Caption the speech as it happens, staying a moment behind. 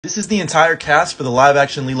This is the entire cast for the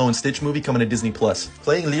live-action Lilo and Stitch movie coming to Disney+.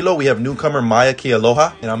 Playing Lilo, we have newcomer Maya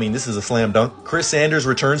Kealoha, and I mean, this is a slam dunk. Chris Sanders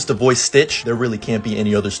returns to voice Stitch. There really can't be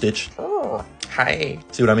any other Stitch. Oh, hi.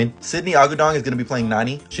 See what I mean? Sydney Agudong is going to be playing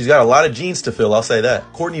Nani. She's got a lot of jeans to fill, I'll say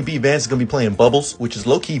that. Courtney B. Vance is going to be playing Bubbles, which is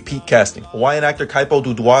low-key peak casting. Hawaiian actor Kaipo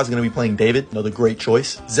Duduwa is going to be playing David, another great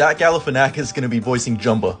choice. Zach Galifianakis is going to be voicing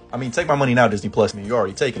Jumba. I mean, take my money now, Disney+. I mean, you're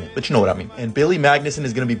already taking it, but you know what I mean. And Billy Magnuson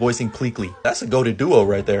is going to be voicing Pleakley. That's a goated duo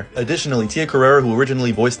right there. Additionally, Tia Carrera, who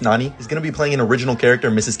originally voiced Nani, is going to be playing an original character,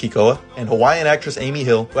 Mrs. Kikoa. And Hawaiian actress Amy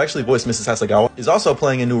Hill, who actually voiced Mrs. Hasagawa, is also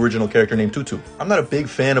playing a new original character named Tutu. I'm not a big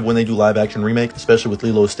fan of when they do live-action remakes, especially with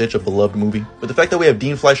Lilo and Stitch, a beloved movie. But the fact that we have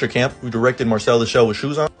Dean Fleischer Camp, who directed Marcel the Shell with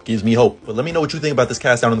Shoes On, gives me hope. But let me know what you think about this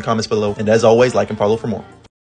cast down in the comments below. And as always, like and follow for more.